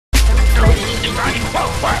designing won't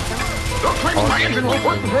work. You're claiming my engine won't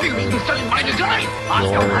work before you even studied my design. I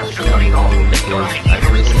don't have to study all. Your idea to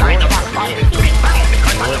redesign the box line is pretty bad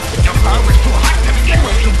because your car was too hot to begin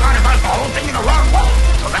with. You've gone about the whole thing in the wrong way.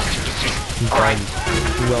 So that's your decision. All right.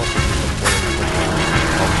 Who else?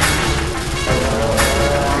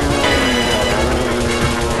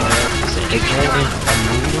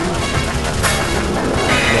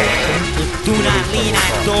 Do not lean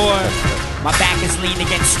at door. My back is leaned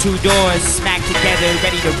against two doors, smacked together,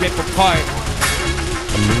 ready to rip apart.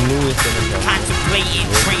 Contemplating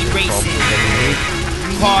train racing.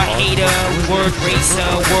 Car hater, word racer,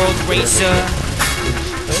 world racer.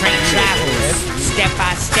 Train travels, step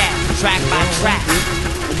by step, track by track.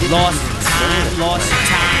 Lost in time,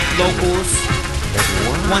 locals.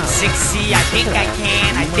 160, I think I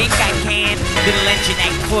can. Little engine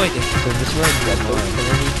that could.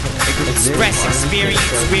 Express experience,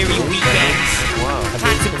 weary weekends.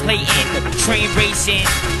 Contemplating, train racing.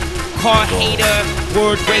 Car hater,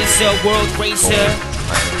 word racer, world racer.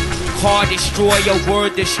 Car destroyer,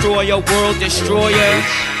 word destroyer, world destroyer.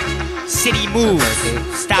 City moves,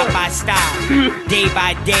 stop by stop, day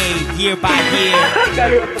by day, year by year.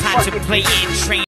 Contemplating, train